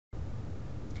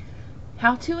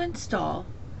How to install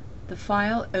the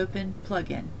FileOpen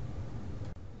plugin.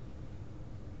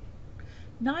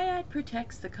 NIAD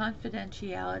protects the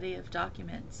confidentiality of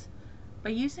documents by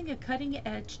using a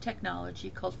cutting-edge technology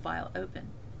called FileOpen.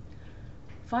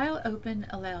 FileOpen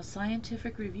allows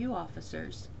scientific review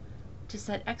officers to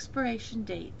set expiration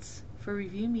dates for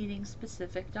review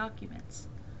meeting-specific documents.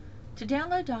 To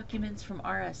download documents from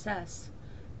RSS,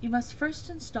 you must first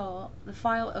install the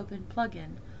FileOpen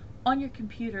plugin on your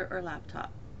computer or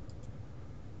laptop.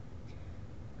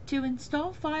 To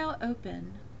install FileOpen,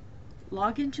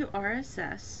 log into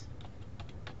RSS,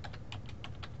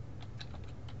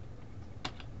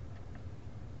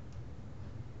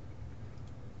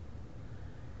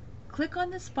 click on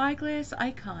the spyglass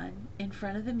icon in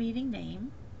front of the meeting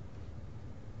name,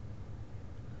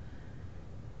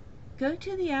 go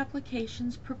to the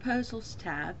Applications Proposals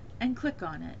tab and click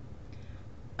on it.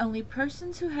 Only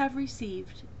persons who have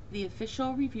received the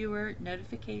official reviewer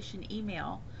notification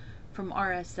email from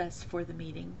RSS for the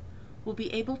meeting will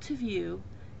be able to view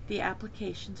the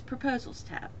Applications Proposals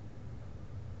tab.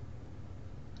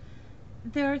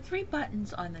 There are 3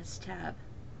 buttons on this tab: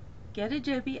 Get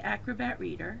Adobe Acrobat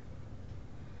Reader,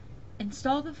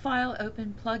 Install the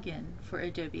FileOpen plugin for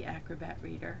Adobe Acrobat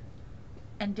Reader,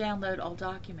 and Download all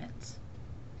documents.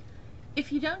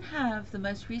 If you don't have the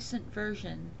most recent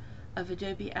version of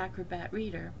Adobe Acrobat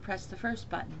Reader, press the first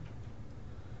button.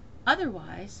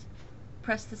 Otherwise,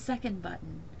 press the second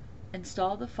button,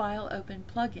 Install the FileOpen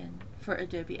plugin for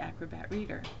Adobe Acrobat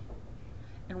Reader,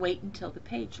 and wait until the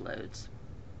page loads.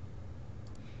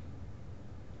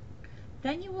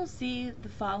 Then you will see the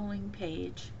following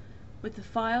page with the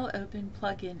FileOpen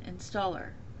plugin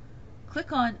installer.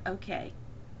 Click on OK.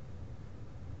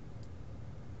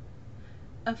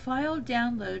 A file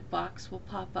download box will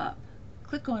pop up.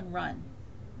 Click on Run.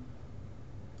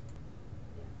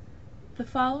 The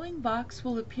following box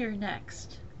will appear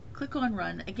next. Click on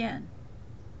Run again.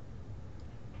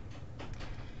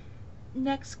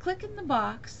 Next, click in the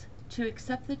box to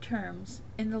accept the terms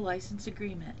in the license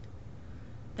agreement.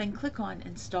 Then click on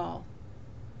Install.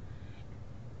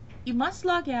 You must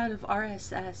log out of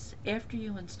RSS after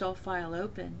you install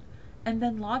FileOpen, and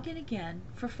then log in again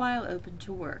for FileOpen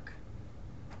to work.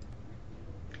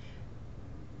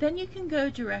 Then you can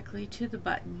go directly to the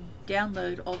button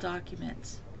Download all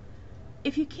documents.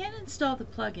 If you can't install the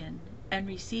plugin and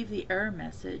receive the error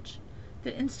message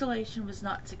that installation was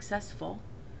not successful,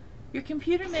 your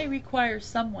computer may require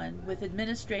someone with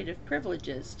administrative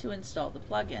privileges to install the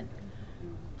plugin.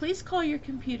 Please call your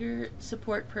computer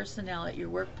support personnel at your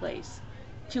workplace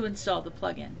to install the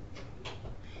plugin.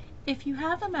 If you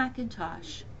have a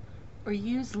Macintosh or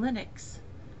use Linux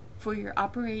for your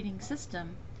operating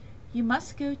system, you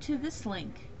must go to this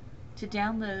link to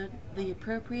download the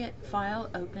appropriate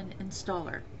FileOpen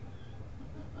installer.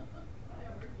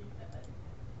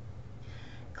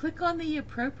 Click on the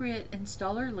appropriate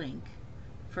installer link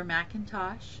for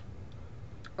Macintosh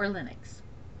or Linux.